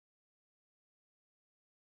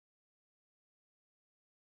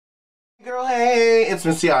Girl, hey, it's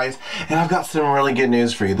Misty Eyez, and I've got some really good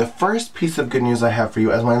news for you. The first piece of good news I have for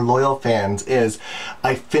you as my loyal fans is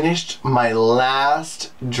I finished my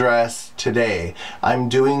last dress today. I'm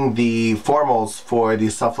doing the formals for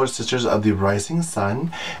the Selfless Sisters of the Rising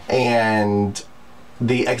Sun, and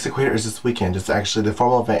the exequator is this weekend. It's actually, the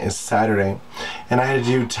formal event is Saturday, and I had to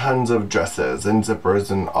do tons of dresses and zippers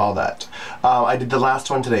and all that. I did the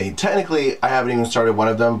last one today. Technically, I haven't even started one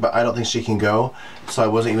of them, but I don't think she can go, so I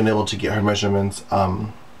wasn't even able to get her measurements.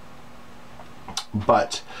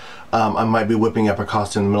 But I might be whipping up a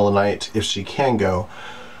costume in the middle of the night if she can go.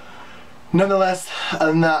 Nonetheless,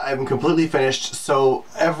 other than that, I'm completely finished, so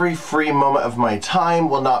every free moment of my time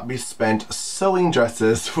will not be spent sewing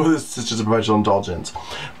dresses for the Sisters of Perpetual Indulgence.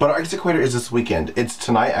 But our exequator is this weekend. It's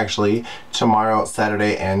tonight, actually, tomorrow,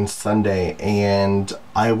 Saturday, and Sunday, and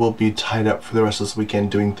I will be tied up for the rest of this weekend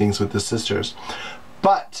doing things with the sisters.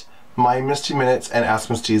 But my Misty Minutes and Ask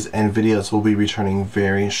Misties and videos will be returning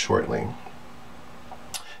very shortly.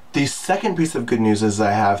 The second piece of good news is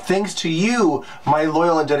I have, thanks to you, my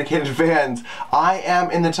loyal and dedicated fans, I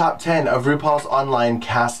am in the top 10 of RuPaul's online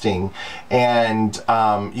casting, and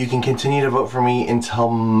you can continue to vote for me until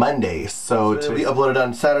Monday. So to be uploaded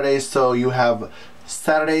on Saturday, so you have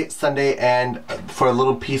Saturday, Sunday, and for a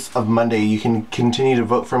little piece of Monday, you can continue to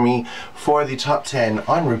vote for me for the top 10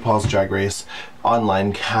 on RuPaul's Drag Race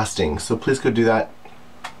online casting. So please go do that.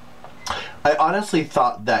 I honestly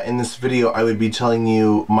thought that in this video I would be telling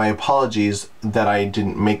you my apologies that I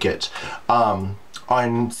didn't make it. On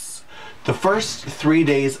the first 3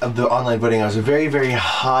 days of the online voting, I was a very, very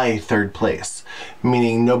high third place,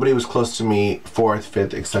 meaning nobody was close to me, 4th,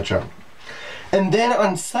 5th, etc. And then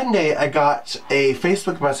on Sunday, I got a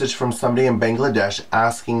Facebook message from somebody in Bangladesh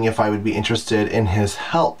asking if I would be interested in his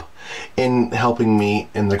help in helping me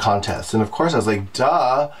in the contest. And of course I was like,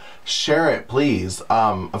 duh, share it please.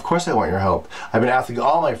 Of course I want your help. I've been asking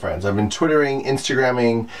all my friends. I've been Twittering,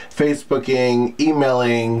 Instagramming, Facebooking,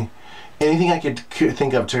 emailing, anything I could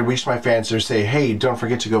think of to reach my fans or say, hey, don't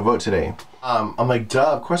forget to go vote today. I'm like,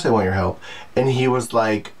 duh, of course I want your help. And he was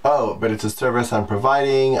like, oh, but it's a service I'm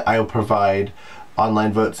providing. I'll provide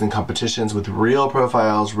online votes and competitions with real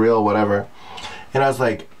profiles, real whatever. And I was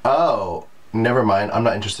like, oh, never mind, I'm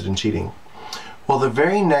not interested in cheating. Well, the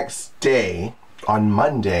very next day, on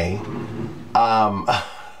Monday,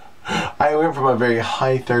 I went from a very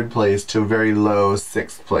high 3rd place to a very low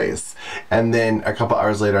 6th place. And then a couple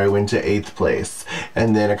hours later I went to 8th place.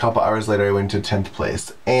 And then a couple hours later I went to 10th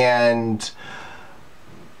place. And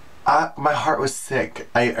my heart was sick.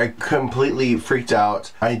 I completely freaked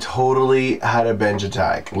out. I totally had a binge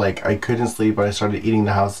attack. Like, I couldn't sleep and I started eating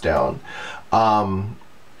the house down.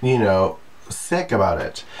 You know, sick about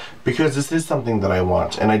it, because this is something that I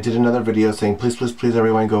want. And I did another video saying, please, please, please,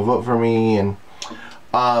 everyone go vote for me. And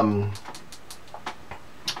I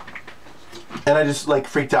just like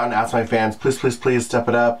freaked out and asked my fans, please, please, please step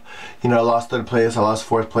it up. You know, I lost 3rd place, I lost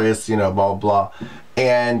 4th place, you know, blah, blah.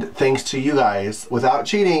 And thanks to you guys, without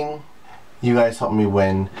cheating, you guys helped me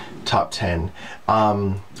win top 10.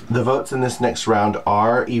 The votes in this next round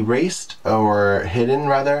are erased, or hidden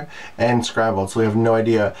rather, and scrambled, so we have no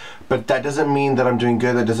idea. But that doesn't mean that I'm doing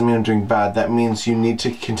good, that doesn't mean I'm doing bad. That means you need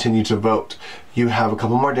to continue to vote. You have a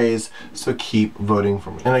couple more days, so keep voting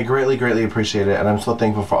for me. And I greatly, greatly appreciate it, and I'm so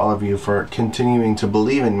thankful for all of you for continuing to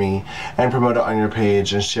believe in me and promote it on your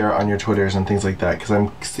page and share it on your Twitters and things like that, because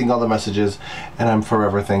I'm seeing all the messages and I'm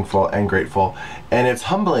forever thankful and grateful. And it's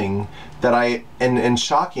humbling that and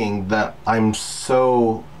shocking that I'm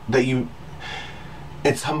so, that you,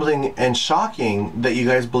 it's humbling and shocking that you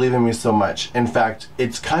guys believe in me so much. In fact,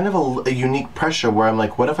 it's kind of a unique pressure where I'm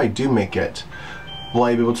like, what if I do make it? Will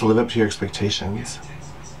I be able to live up to your expectations?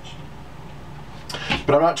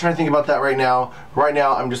 But I'm not trying to think about that right now. Right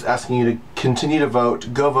now, I'm just asking you to continue to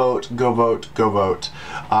vote. Go vote, go vote, go vote.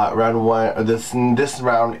 Round 1, this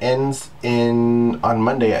round ends on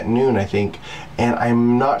Monday at noon, I think. And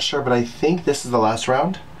I'm not sure, but I think this is the last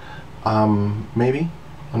round. Maybe?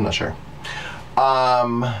 I'm not sure.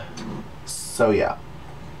 So yeah.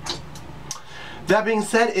 That being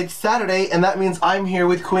said, it's Saturday, and that means I'm here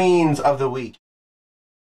with Queens of the Week.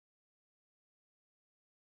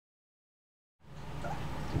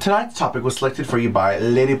 Tonight's topic was selected for you by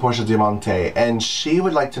Lady Portia Diamante, and she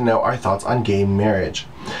would like to know our thoughts on gay marriage.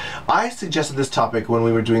 I suggested this topic when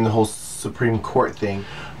we were doing the whole Supreme Court thing,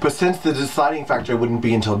 but since the deciding factor wouldn't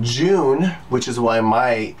be until June, which is why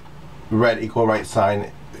my red equal rights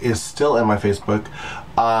sign is still in my Facebook,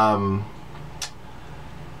 I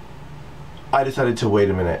decided to wait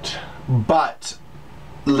a minute. But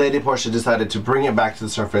Lady Portia decided to bring it back to the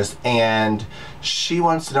surface, and she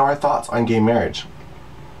wants to know our thoughts on gay marriage.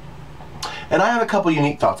 And I have a couple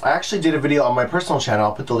unique thoughts. I actually did a video on my personal channel.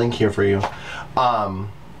 I'll put the link here for you. And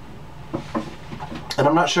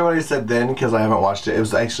I'm not sure what I said then because I haven't watched it. It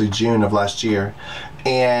was actually June of last year.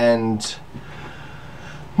 And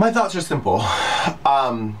my thoughts are simple.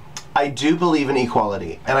 I do believe in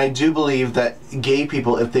equality, and I do believe that gay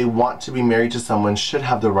people, if they want to be married to someone, should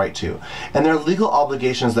have the right to. And there are legal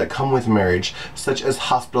obligations that come with marriage, such as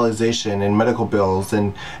hospitalization and medical bills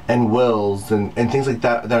and wills and things like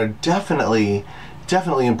that, that are definitely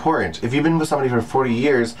important. If you've been with somebody for 40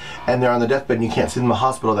 years and they're on the deathbed and you can't see them in the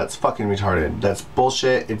hospital, that's fucking retarded. That's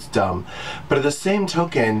bullshit. It's dumb. But at the same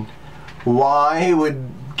token, why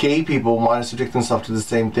would gay people want to subject themselves to the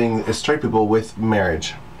same thing as straight people with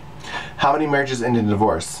marriage? How many marriages end in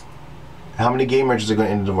divorce? How many gay marriages are going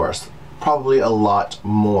to end in divorce? Probably a lot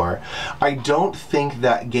more. I don't think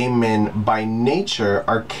that gay men by nature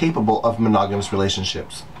are capable of monogamous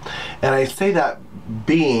relationships. And I say that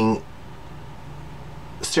being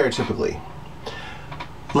stereotypically.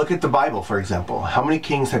 Look at the Bible, for example. How many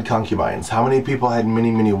kings had concubines? How many people had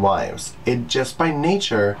many, many wives? It just by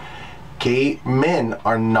nature, gay men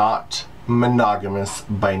are not monogamous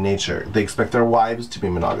by nature. They expect their wives to be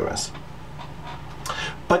monogamous.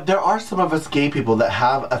 But there are some of us gay people that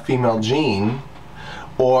have a female gene,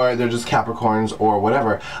 or they're just Capricorns or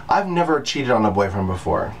whatever. I've never cheated on a boyfriend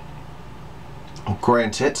before.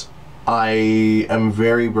 Granted, I am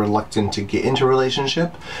very reluctant to get into a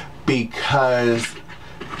relationship because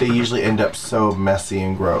they usually end up so messy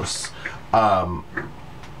and gross. But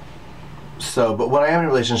when I am in a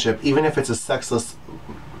relationship, even if it's a sexless,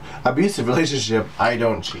 abusive relationship, I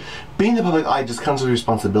don't cheat. Being in the public eye just comes with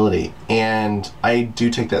responsibility, and I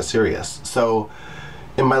do take that serious. So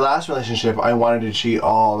in my last relationship, I wanted to cheat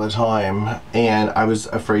all the time, and I was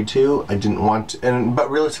afraid to. I didn't want to,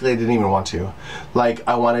 but realistically I didn't even want to. Like,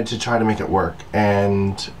 I wanted to try to make it work,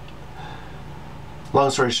 and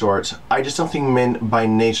long story short, I just don't think men by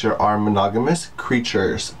nature are monogamous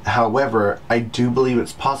creatures. However, I do believe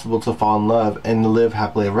it's possible to fall in love and live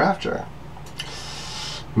happily ever after.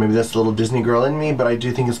 Maybe that's a little Disney girl in me, but I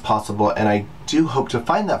do think it's possible, and I do hope to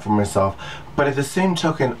find that for myself. But at the same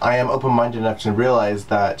token, I am open-minded enough to realize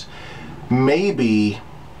that maybe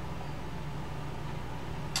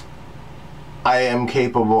I am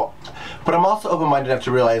capable, but I'm also open-minded enough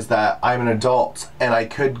to realize that I'm an adult and I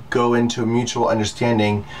could go into a mutual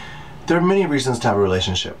understanding. There are many reasons to have a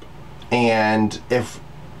relationship, and if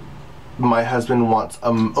my husband wants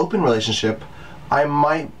an open relationship, I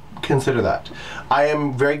might consider that. I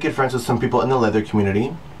am very good friends with some people in the leather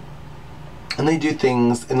community, and they do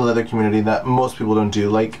things in the leather community that most people don't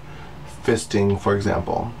do, like fisting, for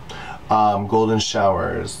example, golden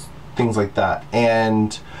showers, things like that.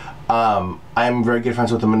 And I'm very good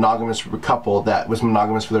friends with a monogamous couple that was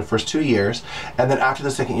monogamous for their first 2 years, and then after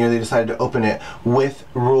the second year they decided to open it with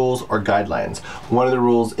rules or guidelines. One of the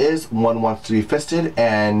rules is one wants to be fisted,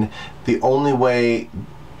 and the only way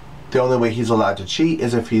he's allowed to cheat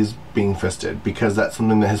is if he's being fisted, because that's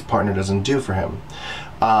something that his partner doesn't do for him.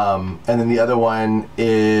 And then the other one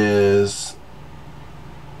is,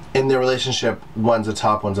 in their relationship, one's a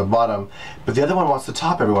top, one's a bottom, but the other one wants to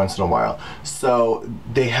top every once in a while. So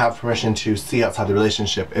they have permission to see outside the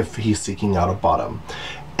relationship if he's seeking out a bottom.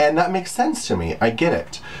 And that makes sense to me. I get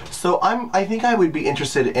it. So I think I would be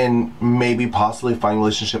interested in maybe possibly finding a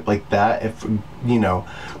relationship like that. If, you know,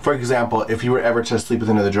 for example, if you were ever to sleep with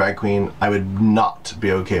another drag queen, I would not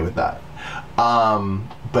be okay with that.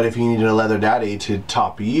 But if you needed a leather daddy to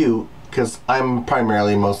top you, because I'm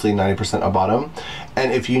primarily mostly 90% a bottom,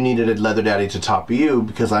 and if you needed a leather daddy to top you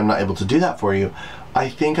because I'm not able to do that for you, I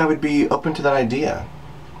think I would be open to that idea.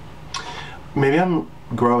 Maybe I'm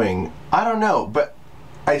growing. I don't know, but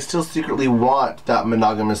I still secretly want that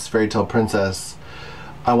monogamous fairy tale princess.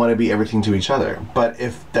 I want to be everything to each other. But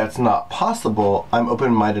if that's not possible, I'm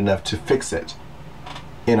open-minded enough to fix it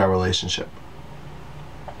in our relationship.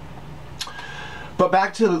 But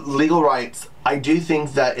back to legal rights, I do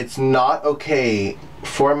think that it's not okay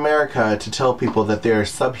for America to tell people that they're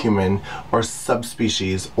subhuman or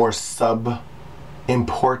subspecies or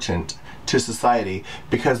sub-important to society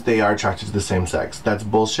because they are attracted to the same sex. That's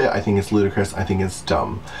bullshit. I think it's ludicrous. I think it's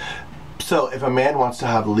dumb. So if a man wants to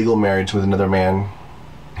have a legal marriage with another man,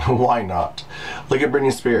 why not? Look at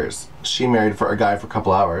Britney Spears. She married for a guy for a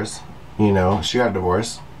couple hours. You know, she got a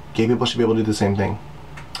divorce. Gay people should be able to do the same thing.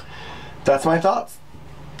 That's my thoughts.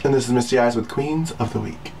 And this is Misty Eyez with Queens of the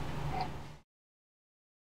Week.